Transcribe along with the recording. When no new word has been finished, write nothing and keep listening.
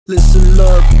Listen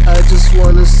up, I just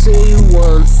wanna say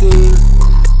one thing.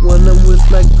 When I'm with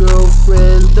my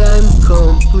girlfriend, I'm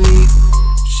complete.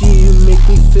 She make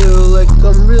me feel like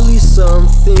I'm really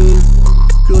something.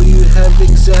 Girl, you have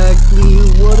exactly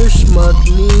what a schmuck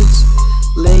needs.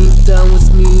 Laying down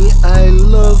with me, I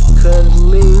love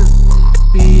cuddling.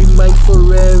 Be mine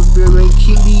forever and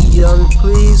keep me young,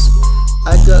 please.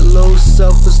 I got low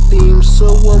self-esteem, so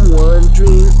I'm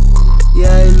wondering. Yeah,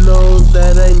 I know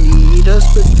that I need us,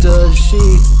 but does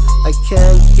she? I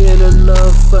can't get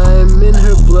enough, I'm in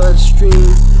her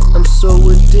bloodstream. I'm so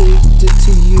addicted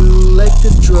to you like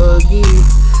the druggy.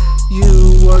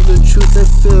 You are the truth, I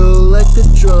feel like the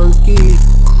drunky.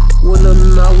 When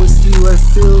I'm not with you, I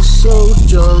feel so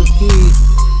junky.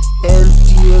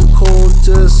 Empty and cold,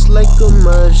 just like a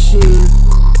machine.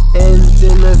 And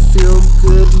then I feel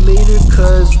good later,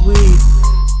 cause we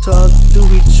talk to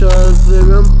each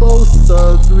other and both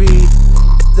agree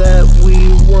that we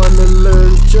wanna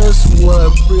learn just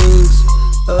what brings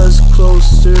us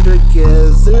closer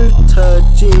together,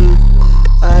 touching.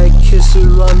 I kiss her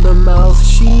on the mouth,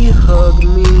 she hug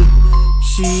me.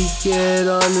 She get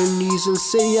on her knees and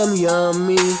say I'm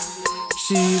yummy.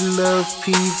 She love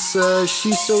pizza,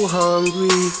 she's so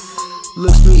hungry.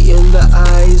 Looks me in the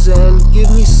eyes and give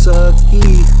me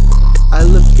sucky. I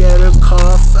look at her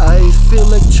cough, I feel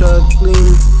like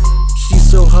chuckling. She's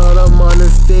so hot, I'm on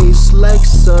her face like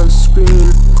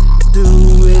sunscreen. Do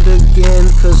it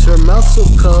again, cause her mouth's so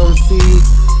comfy.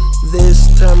 This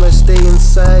time I stay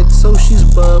inside, so she's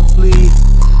bubbly.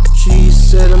 She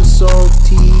said I'm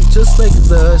salty, just like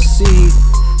the sea.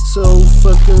 So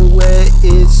fucking wet,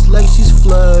 it's like she's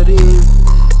flooding.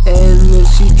 And then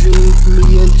she drinks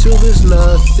me until there's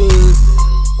nothing.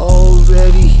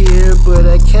 Already here, but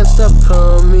I can't stop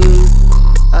coming.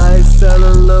 I fell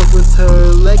in love with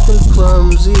her like I'm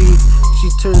clumsy. She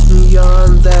turns me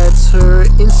on, that's her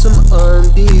in some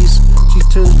undies. She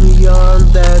turns me on,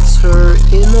 that's her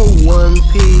in a one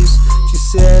piece. She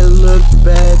said I look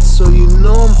bad, so you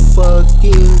know I'm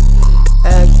fucking.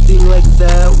 Acting like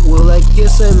that, well I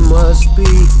guess I must be.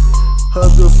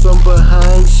 Hug her from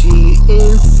behind, she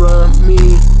in front me.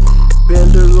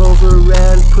 Bend her over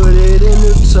and put it in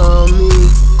her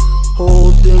tummy.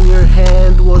 Holding her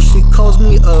hand while she calls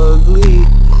me ugly.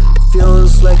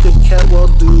 Feels like a cat while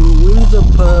doing the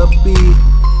puppy.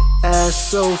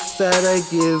 Ass so fat I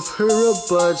give her a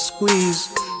butt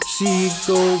squeeze. She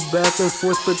go back and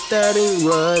forth but that ain't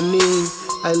running.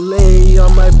 I lay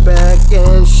on my back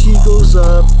and she goes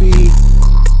uppy.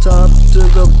 Top to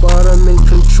the bottom in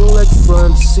control like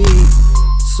front seat.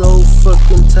 So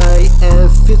fucking tight and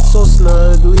fits so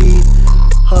snugly.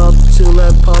 Hop till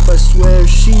I pop, I swear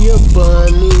she a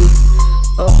bunny.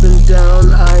 Up and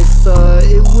down, I thought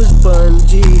it was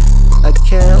bungee. I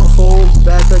can't hold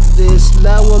back like this,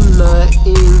 now I'm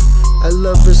nutting. I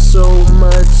love her so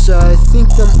much, I think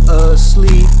I'm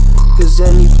asleep. Cause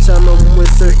anytime I'm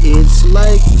with her, it's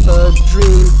like a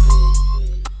dream.